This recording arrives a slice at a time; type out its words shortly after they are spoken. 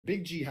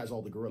Big G has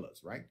all the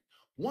gorillas, right?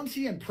 Once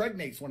he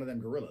impregnates one of them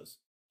gorillas,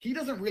 he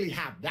doesn't really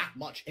have that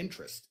much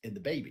interest in the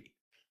baby.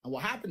 And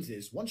what happens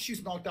is, once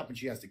she's knocked up and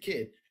she has the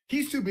kid,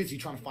 he's too busy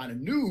trying to find a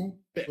new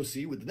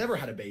pussy with never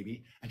had a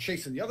baby and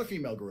chasing the other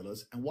female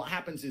gorillas. And what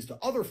happens is the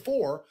other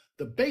four,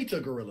 the beta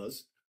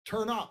gorillas,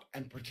 turn up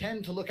and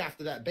pretend to look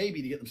after that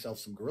baby to get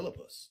themselves some gorilla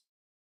puss.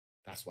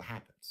 That's what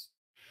happens.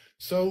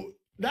 So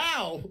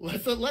now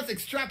let's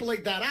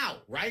extrapolate that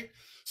out, right?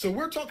 So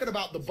we're talking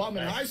about the bum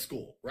in high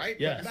school, right?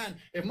 Yes. Man,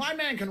 if my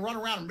man can run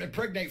around and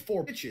impregnate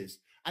 4 bitches,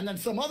 and then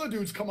some other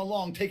dudes come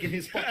along taking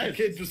his fucking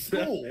kids to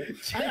school,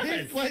 and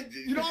he's like,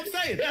 you know what I'm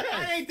saying?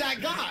 I ain't that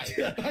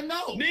guy. I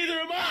know. Neither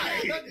am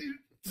I.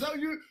 So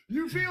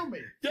you feel me?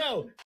 Yo,